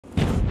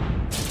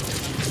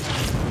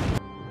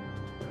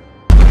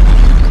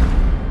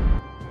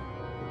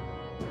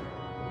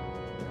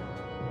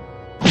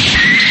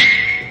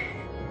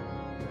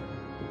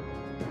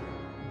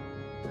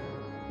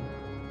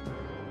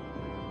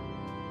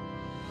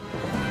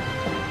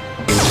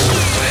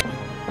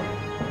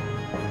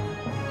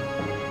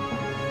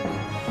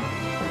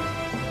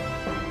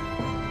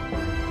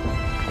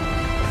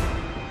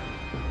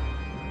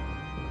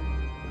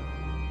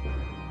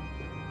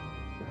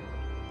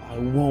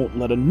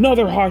let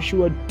another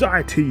Hashua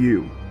die to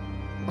you.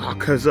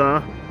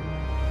 Akaza.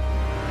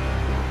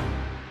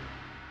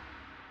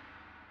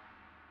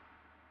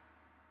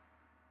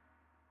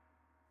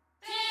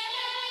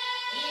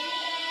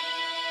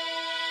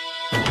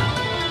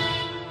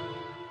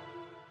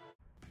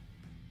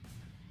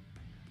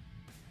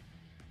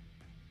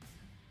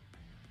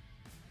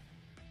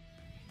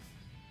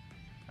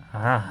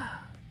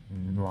 Ah,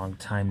 long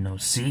time no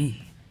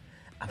see.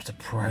 I'm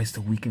surprised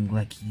a weakling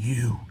like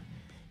you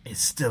is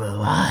still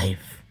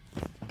alive.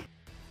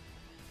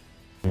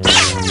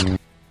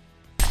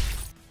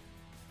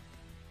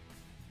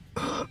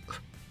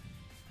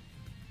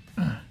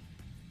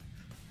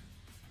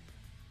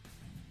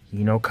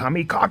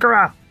 Hinokami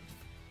Kakura!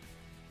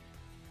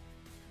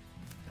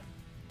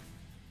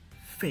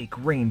 Fake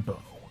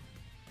rainbow.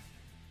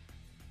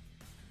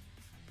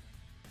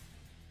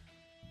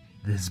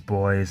 This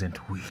boy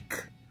isn't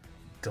weak.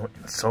 Don't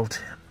insult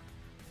him.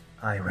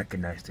 I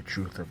recognize the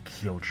truth of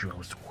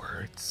Kyojiro's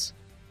words.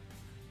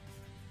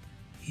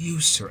 You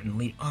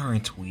certainly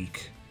aren't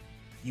weak.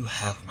 You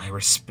have my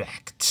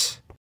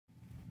respect.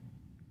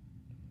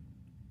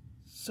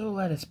 So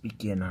let us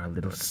begin our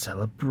little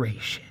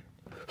celebration.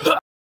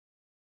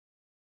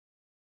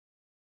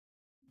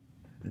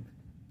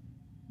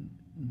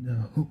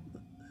 No.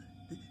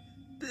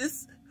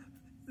 This...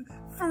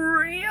 for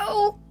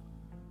real?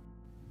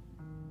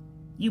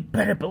 You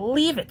better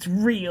believe it's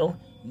real,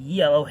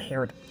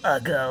 yellow-haired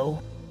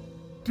uggo.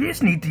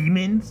 Disney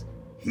demons?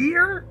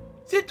 Here?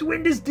 Since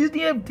when does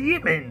Disney have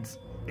demons?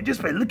 And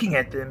just by looking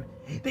at them,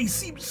 they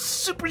seem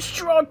super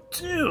strong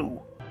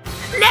too.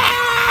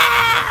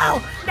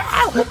 No! No!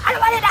 I don't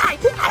want to die! I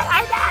don't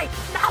want to die!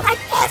 Not like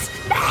this!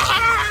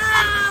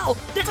 No!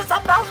 This is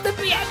supposed to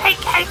be a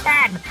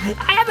vacation!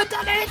 I haven't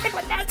done anything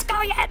with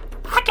Nezuko yet!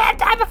 I can't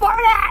die before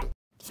that!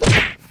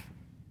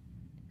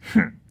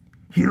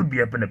 He'll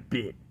be up in a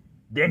bit.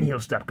 Then he'll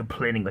stop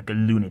complaining like a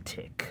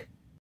lunatic.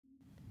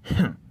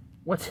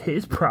 What's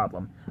his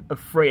problem?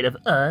 Afraid of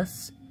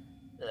us?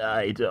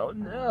 I don't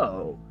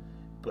know.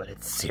 But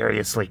it's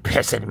seriously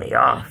pissing me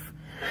off.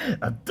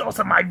 A dose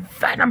of my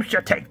venom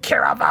should take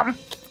care of him.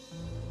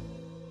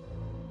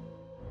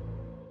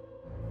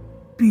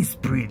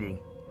 Beast breathing.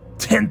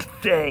 10th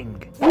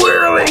thing.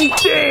 Whirling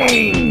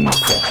things!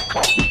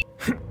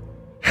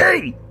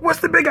 Hey! What's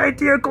the big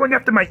idea of going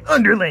after my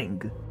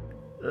underling?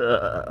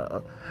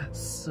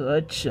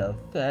 Such a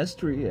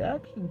fast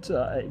reaction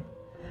time.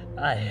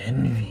 I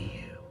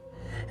envy you.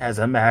 As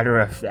a matter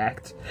of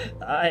fact,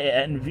 I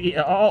envy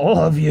all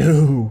of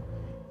you.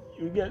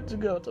 You get to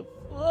go to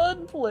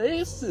fun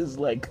places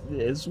like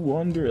this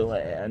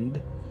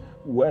Wonderland.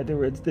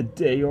 Whether it's the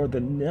day or the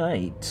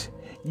night,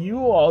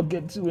 you all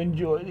get to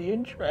enjoy the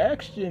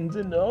attractions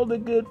and all the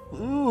good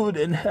food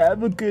and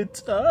have a good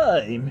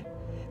time.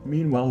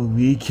 Meanwhile,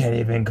 we can't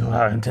even go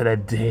out into the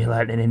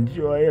daylight and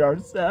enjoy it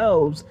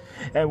ourselves.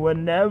 And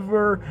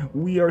whenever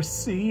we are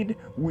seen,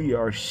 we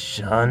are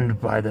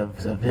shunned by the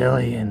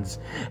civilians,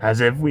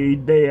 as if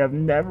they have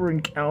never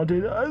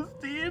encountered us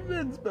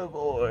demons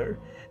before.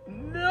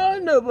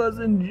 None of us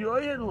enjoy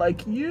it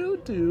like you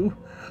do.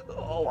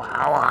 Oh,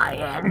 how I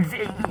envy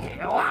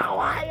you! How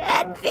I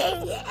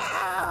envy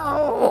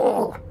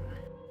you!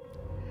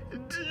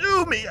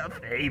 Do me a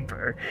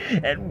favor,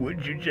 and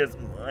would you just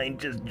mind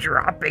just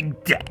dropping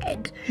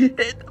dead? And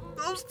the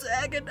most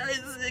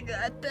agonizing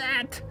at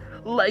that,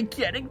 like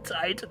getting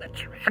tied to the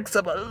tracks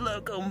of a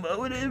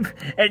locomotive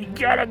and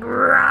getting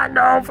run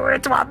over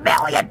into a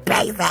million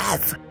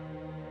pieces!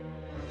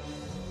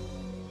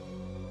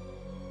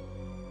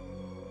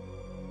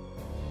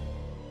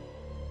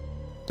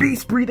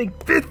 Beast breathing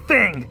 5th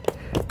thing!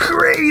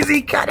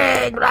 Crazy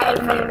cutting!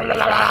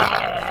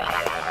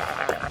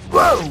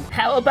 Whoa!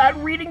 How about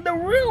reading the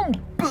room,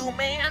 Boo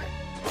Man?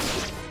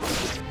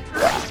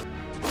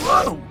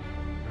 Whoa!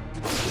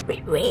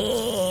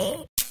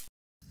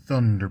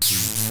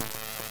 Thunderbreed.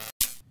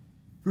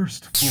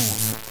 First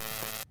fold.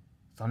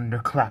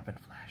 Thunderclap and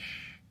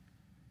flash.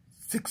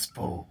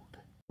 6-fold.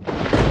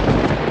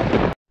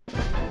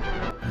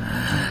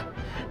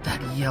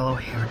 That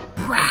yellow-haired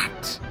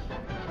brat!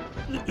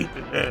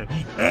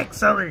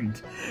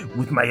 Excellent!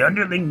 With my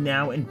underling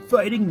now in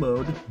fighting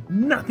mode,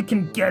 nothing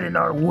can get in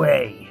our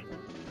way.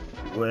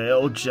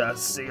 We'll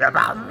just see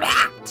about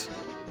that!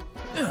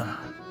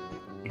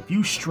 If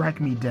you strike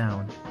me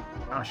down,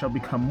 I shall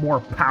become more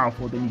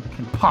powerful than you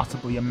can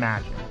possibly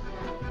imagine.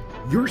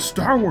 Your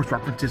Star Wars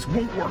references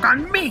won't work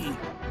on me!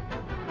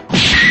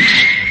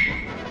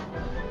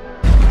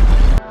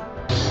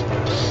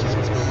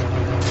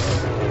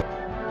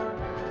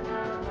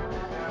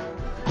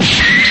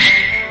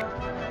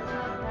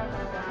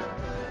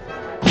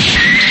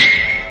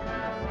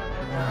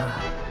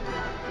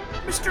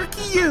 Mr.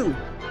 Gyu!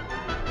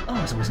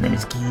 Oh, so his name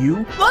is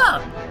Gyu? Ah!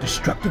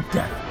 Destructive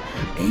Death.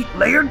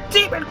 8-layered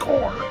Demon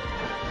Core!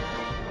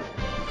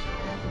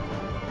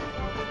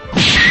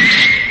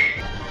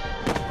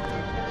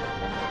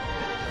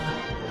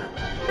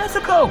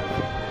 Nezuko!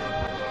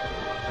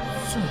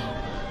 So,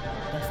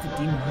 that's the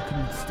demon who can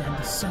withstand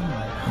the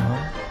sunlight, huh?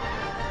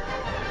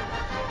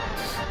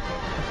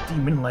 A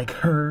demon like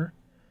her,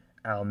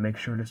 I'll make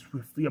sure to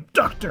swiftly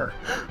abduct her.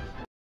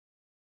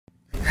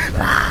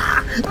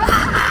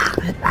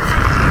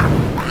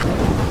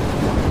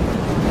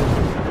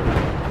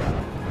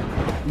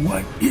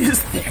 What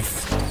is this?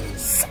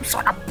 Some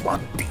sort of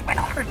blood demon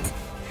heart.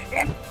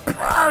 It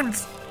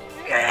burns.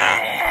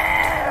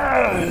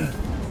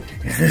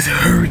 Is this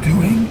her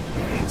doing?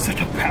 Such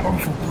a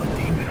powerful blood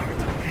demon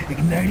heart,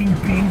 igniting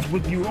beings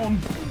with your own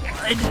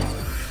blood.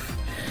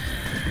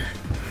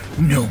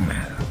 No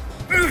matter.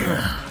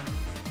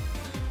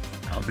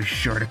 I'll be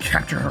sure to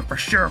capture her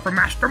for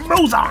Master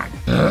Mozon.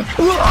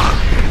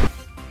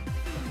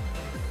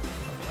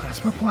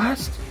 Plasma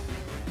blast?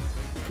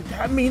 Could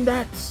that mean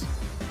that's...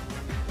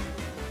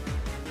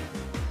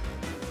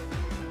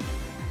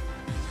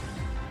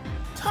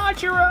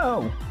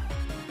 Tanjiro!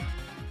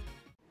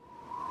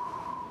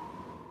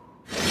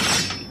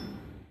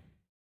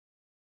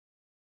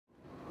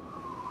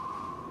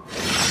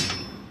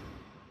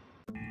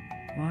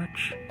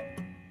 Watch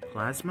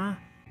Plasma?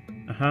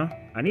 Uh-huh.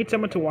 I need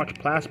someone to watch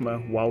Plasma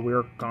while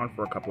we're gone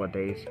for a couple of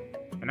days.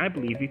 And I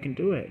believe you can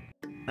do it.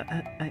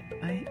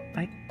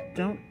 I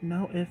don't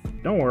know if...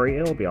 Don't worry,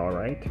 it'll be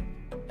alright.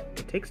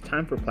 It takes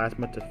time for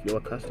Plasma to feel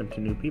accustomed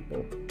to new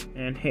people.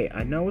 And hey,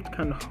 I know it's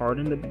kind of hard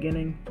in the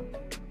beginning,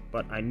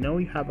 but I know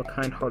you have a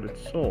kind-hearted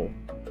soul.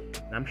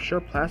 And I'm sure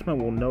Plasma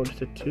will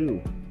notice it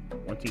too,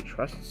 once he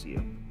trusts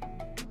you.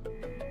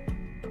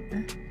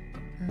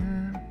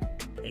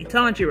 Hey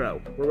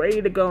Tanjiro, we're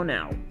ready to go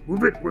now.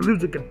 Move it, we're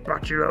losing it,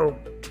 Bachiro.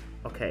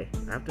 Okay,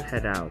 I have to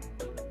head out.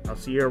 I'll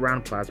see you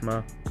around,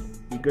 Plasma.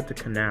 Be good to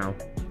Kanao.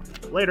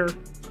 Later.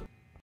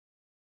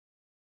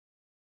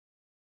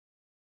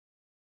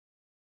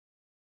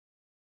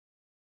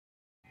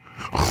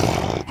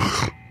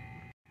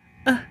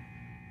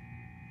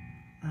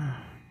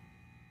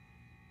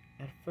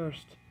 At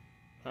first,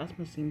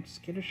 Plasma seemed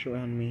skittish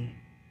around me.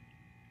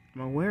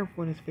 I'm aware of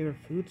what his favorite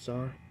foods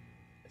are,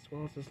 as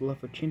well as his love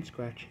for chin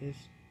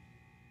scratches.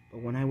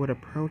 But when I would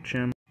approach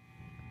him,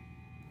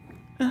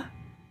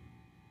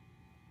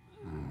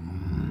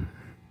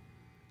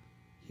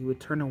 he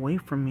would turn away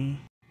from me,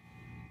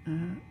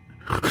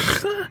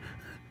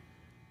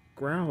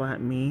 growl at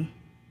me,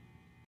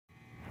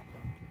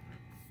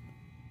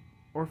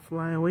 or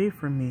fly away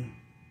from me.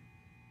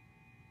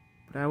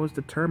 But I was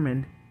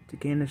determined to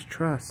gain his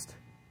trust,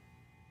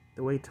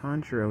 the way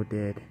Tanjiro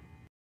did.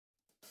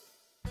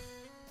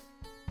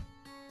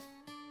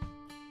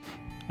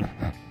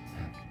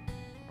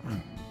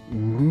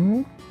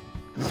 Mm-hmm.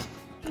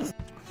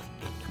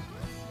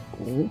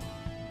 Oh.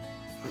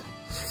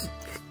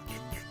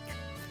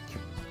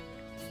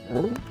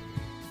 Oh.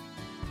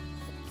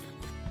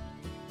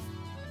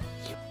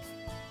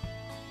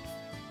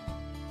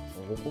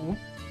 Oh.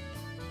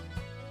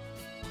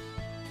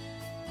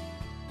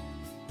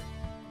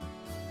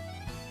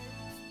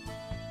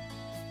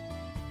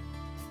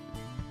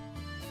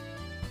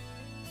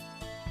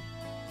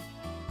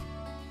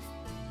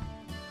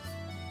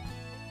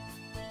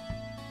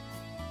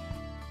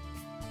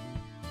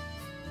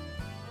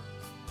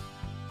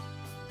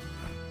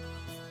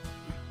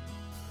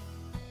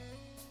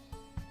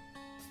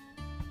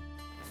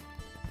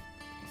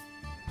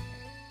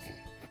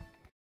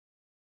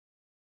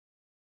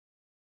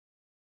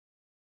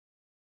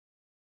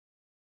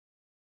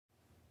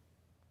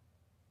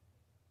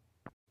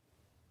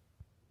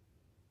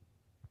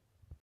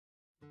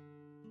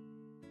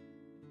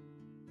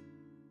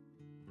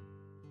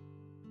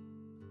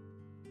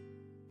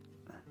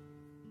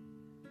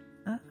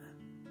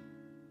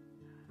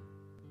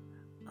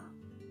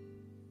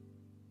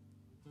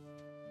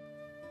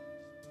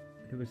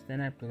 It was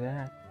then after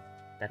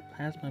that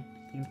Plasma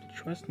seemed to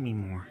trust me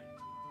more.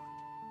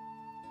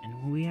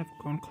 And we have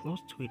grown close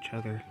to each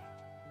other.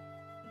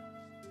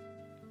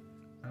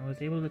 I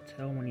was able to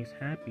tell when he's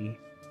happy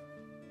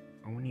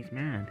or when he's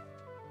mad.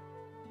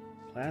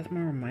 Plasma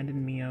reminded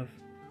me of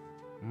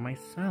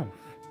myself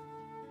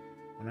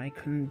when I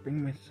couldn't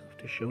bring myself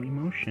to show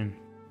emotion.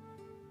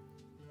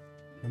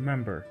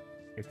 Remember,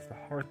 it's the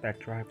heart that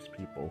drives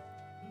people,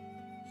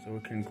 so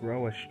it can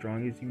grow as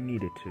strong as you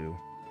need it to.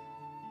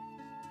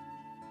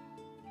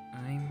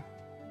 I'm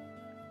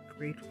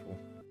grateful.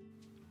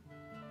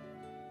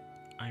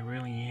 I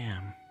really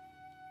am.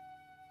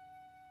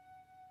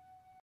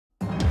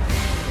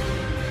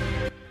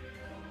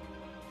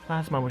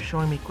 Plasma was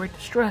showing me great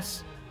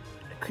distress.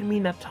 It could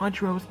mean that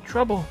Tanjiro was in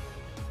trouble.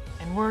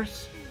 And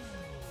worse,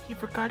 he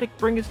forgot to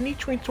bring his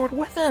Nichirin sword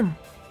with him.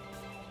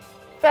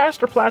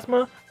 Faster,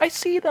 Plasma! I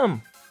see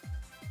them!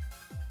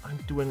 I'm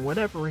doing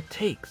whatever it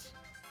takes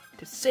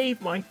to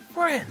save my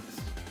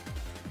friends!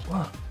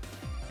 Whoa,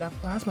 that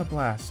Plasma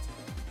blast.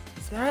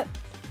 Is that...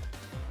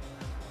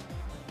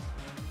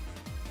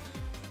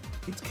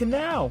 It's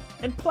Kanao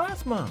and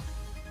Plasma!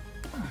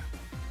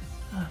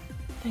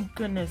 Thank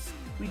goodness,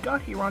 we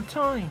got here on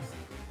time.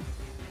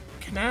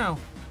 Kanao,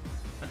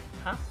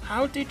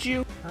 how did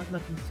you... Plasma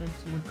can sense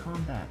you in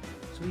combat,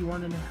 so he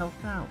wanted to help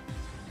out.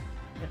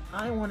 And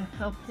I want to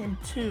help him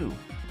too.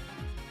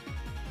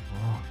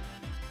 Oh.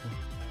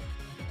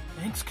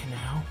 Thanks,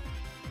 Kanao.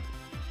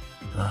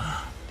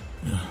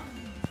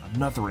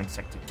 Another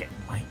insect to get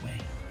in my way.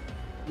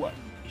 What?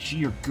 Is she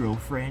your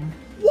girlfriend?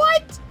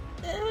 What?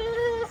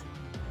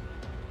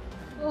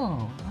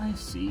 Oh, I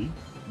see.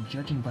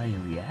 Judging by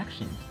your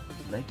reaction,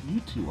 it's like you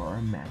two are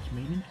a match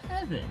made in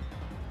heaven.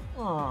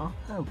 Aw,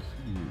 how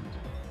cute.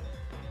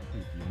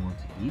 If you want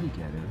to be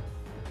together,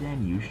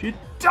 then you should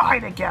die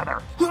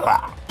together!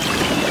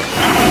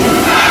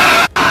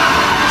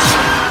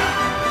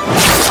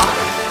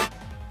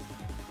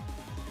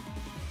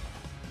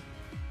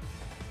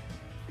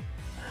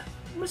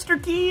 Mr.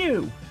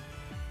 Giyu!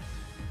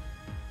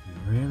 You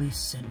really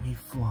sent me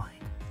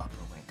flying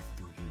upper rank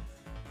 3.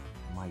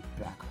 My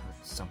back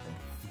hurts something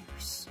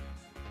fierce.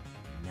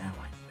 Now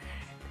I'm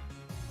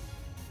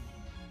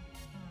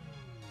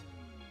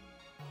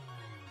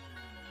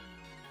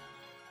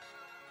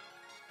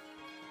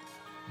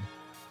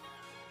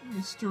mad.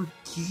 Mr.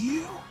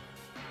 Giyu?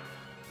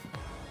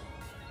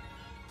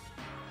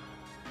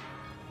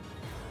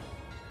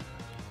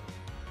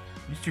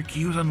 Mr.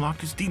 Giyu's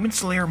unlocked his Demon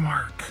Slayer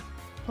mark.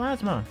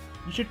 Plasma,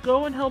 you should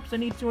go and help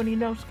Zenitsu and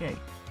Inosuke.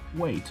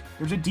 Wait,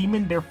 there's a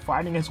demon they're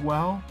fighting as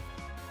well?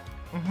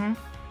 Mm-hmm.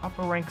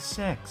 Upper rank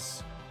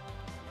 6.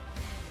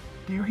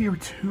 They're here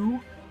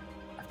too?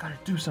 I've got to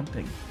do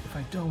something. If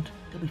I don't,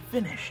 they'll be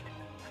finished.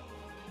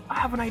 I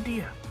have an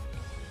idea.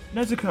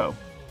 Nezuko,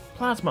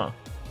 Plasma,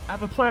 I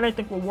have a plan I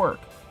think will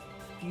work.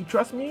 Do you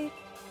trust me?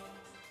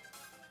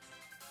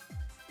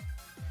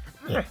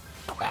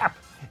 Crap!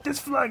 This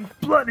flying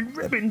blood and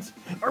ribbons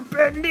are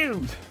bad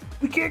news!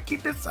 We can't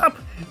keep this up!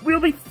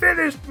 We'll be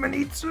finished,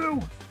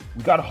 Manitsu!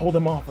 We gotta hold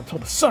them off until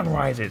the sun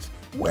rises!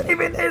 What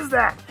even is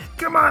that?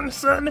 Come on,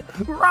 sun!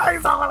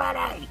 Rise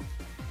already!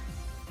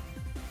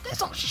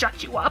 This'll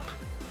shut you up.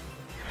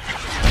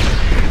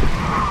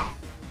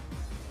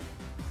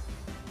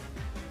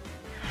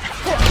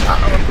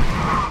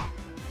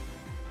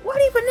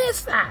 What even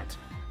is that?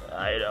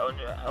 I don't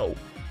know.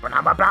 But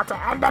I'm about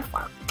to end it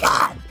for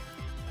good!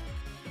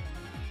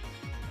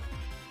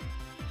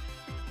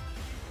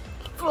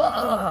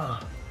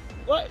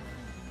 What?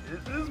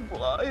 Is this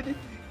blood?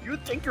 You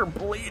think your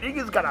bleeding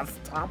is gonna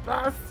stop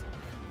us?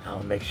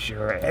 I'll make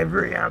sure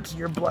every ounce of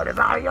your blood is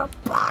out of your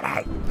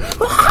body!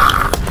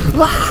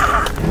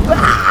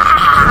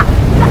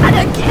 Not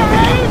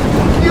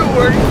again! You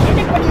were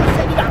kidding when you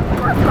said you got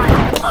burned by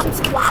a blood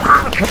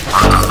splatter!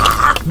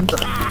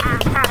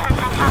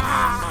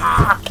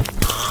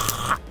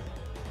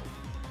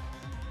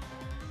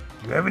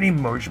 Do you have any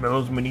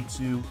marshmallows,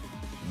 Manitsu?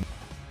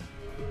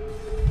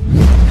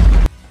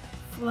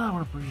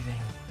 Flower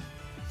breathing.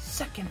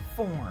 Second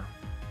form.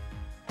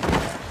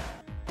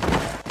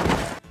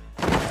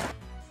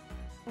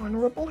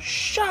 Honorable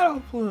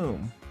Shadow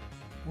Plume.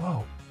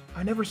 Whoa,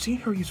 I never seen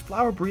her use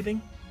flower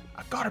breathing.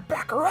 I gotta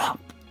back her up.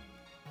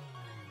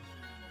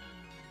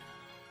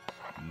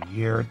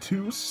 You're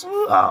too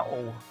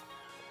slow.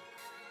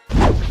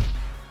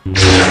 We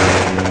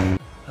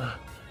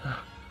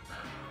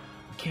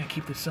can't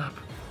keep this up.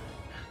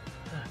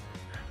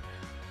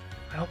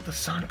 I hope the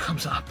sun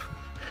comes up.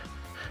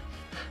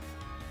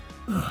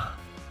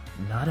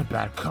 Not a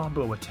bad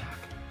combo attack.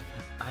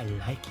 I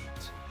like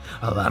it.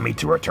 Allow me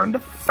to return the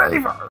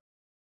favor!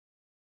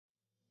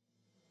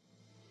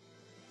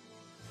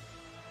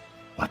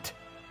 What?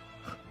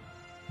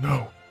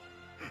 No.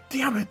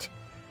 Damn it!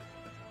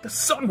 The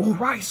sun will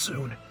rise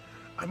soon.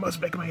 I must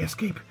make my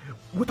escape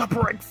with upper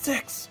rank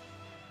 6.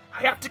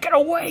 I have to get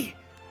away!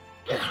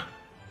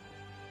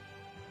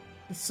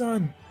 The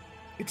sun,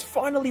 it's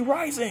finally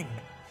rising!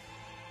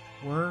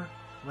 We're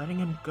letting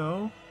him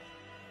go?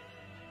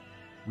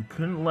 We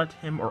couldn't let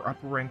him or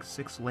upper rank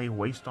 6 lay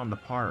waste on the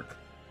park,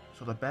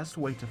 so the best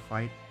way to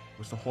fight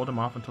was to hold him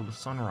off until the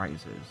sun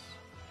rises.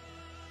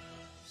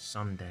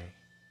 Someday,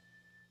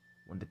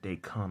 when the day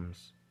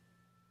comes,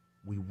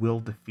 we will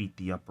defeat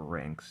the upper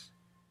ranks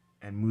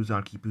and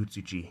Muzan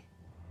Kibutsuji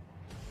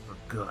for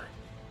good.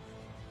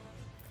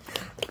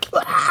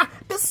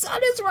 The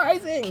sun is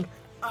rising!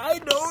 I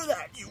know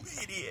that, you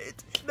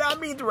idiot!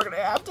 That means we're gonna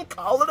have to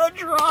call it a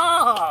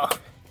draw!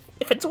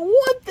 If it's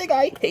one thing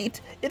I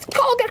hate, it's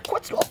calling it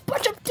quits to a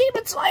bunch of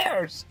Demon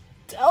Slayers!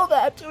 Tell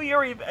that to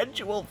your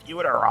eventual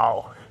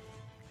funeral!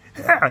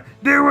 Ha!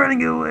 They're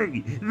running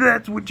away!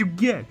 That's what you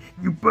get,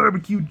 you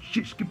barbecued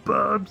shish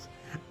kebabs!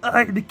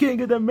 I'm the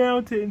king of the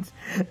mountains!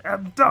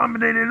 I'm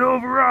dominating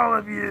over all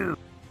of you!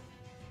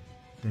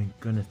 Thank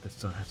goodness the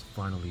sun has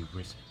finally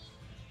risen.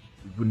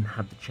 We wouldn't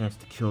have the chance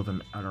to kill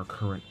them at our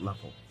current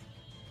level.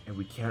 And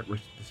we can't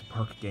risk this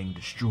park getting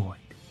destroyed.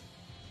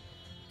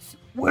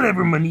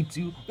 Whatever,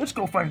 Manitsu. Let's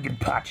go find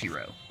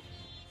Genpachiro.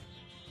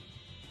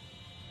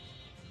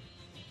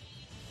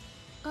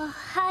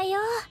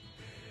 Ohayo?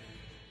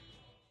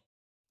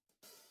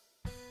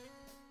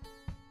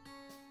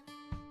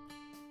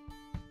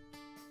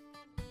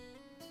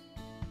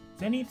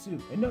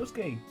 Zenitsu and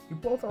Inosuke, you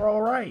both are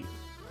alright.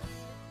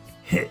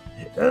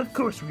 Of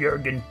course we are,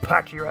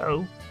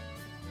 Genpachiro.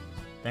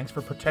 Thanks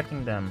for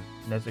protecting them,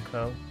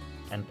 Nezuko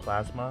and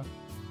Plasma.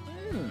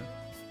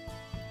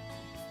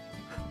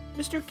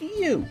 Mr.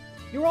 Giyu,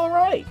 you're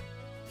alright.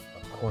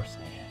 Of course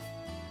I am.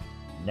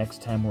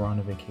 Next time we're on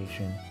a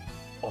vacation,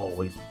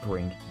 always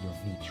bring your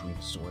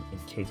Nichiren sword in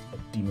case a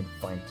demon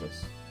finds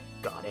us.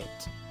 Got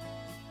it?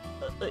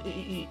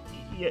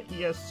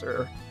 Yes,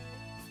 sir.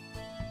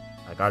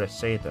 I gotta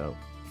say, though,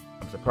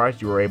 I'm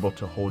surprised you were able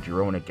to hold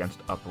your own against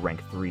upper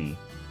rank 3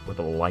 with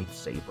a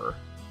lightsaber.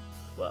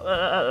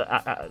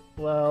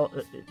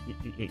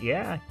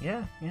 Yeah.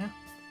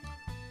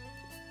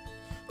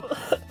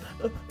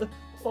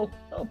 Oh,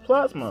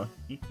 Plasma,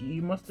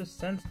 you must have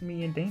sensed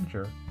me in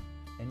danger,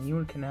 and you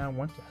and Kanao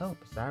want to help,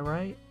 is that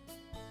right?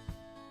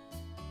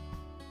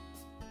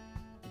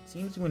 It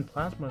seems you and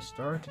Plasma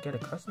started to get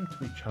accustomed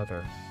to each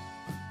other.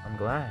 I'm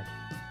glad.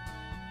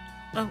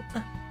 Oh,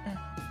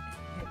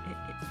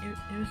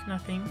 it was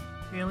nothing,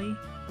 really.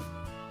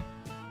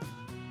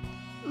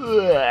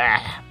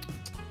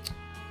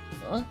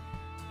 Huh?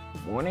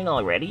 Morning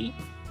already?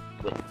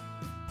 Wait,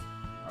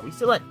 are we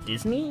still at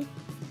Disney?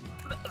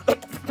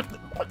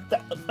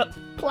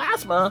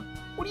 Plasma,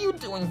 what are you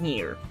doing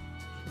here?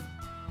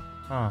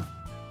 Huh.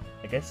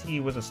 I guess he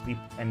was asleep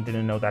and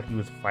didn't know that he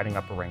was fighting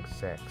upper rank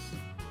 6.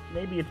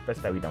 Maybe it's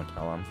best that we don't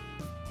tell him.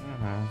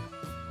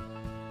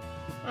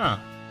 Huh.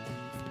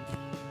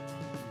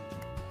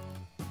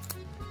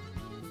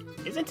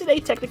 Isn't today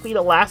technically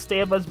the last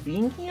day of us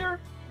being here?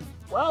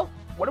 Well,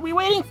 what are we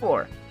waiting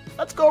for?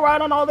 Let's go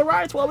ride on all the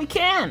rides while we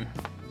can!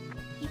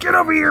 Get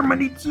over here,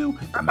 Manitsu!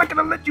 I'm not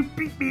gonna let you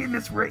beat me in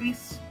this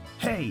race!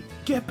 Hey,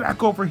 get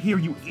back over here,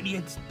 you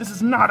idiots! This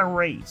is not a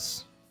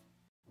race!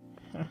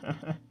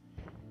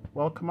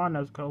 Well, come on,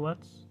 Nezuko,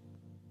 let's...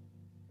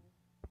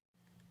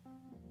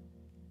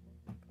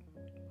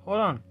 Hold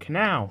on,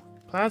 Kanao,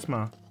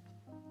 Plasma.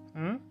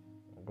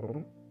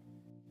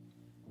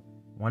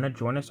 Wanna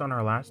join us on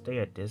our last day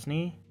at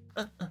Disney?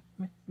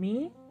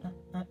 Me?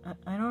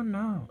 I don't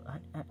know.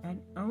 I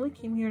only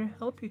came here to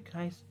help you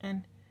guys,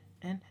 and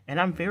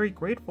I'm very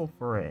grateful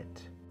for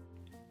it.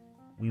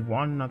 We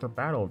won another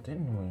battle,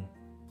 didn't we?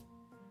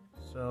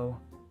 So,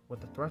 with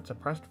the threat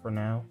suppressed for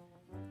now,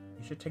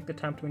 you should take the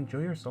time to enjoy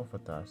yourself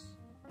with us.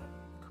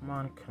 Come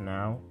on,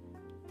 Kanao.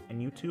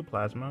 And you too,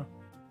 Plasma.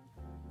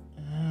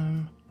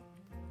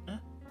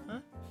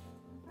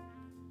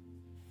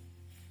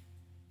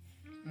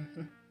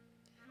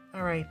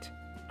 Alright,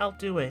 I'll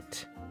do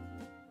it.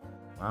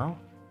 Well,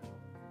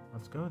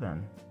 let's go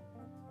then.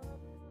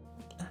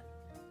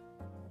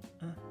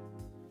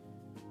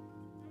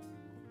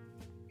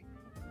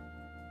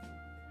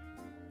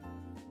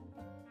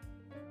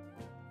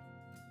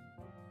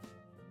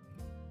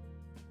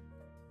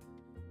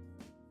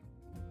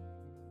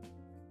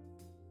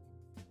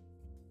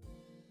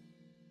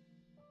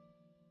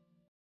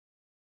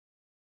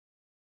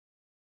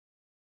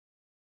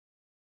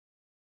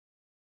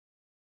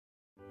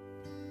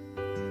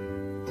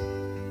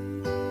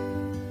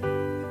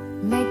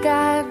 May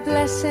God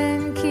bless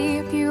and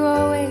keep you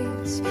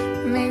always.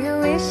 May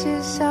your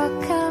wishes all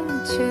come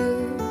true.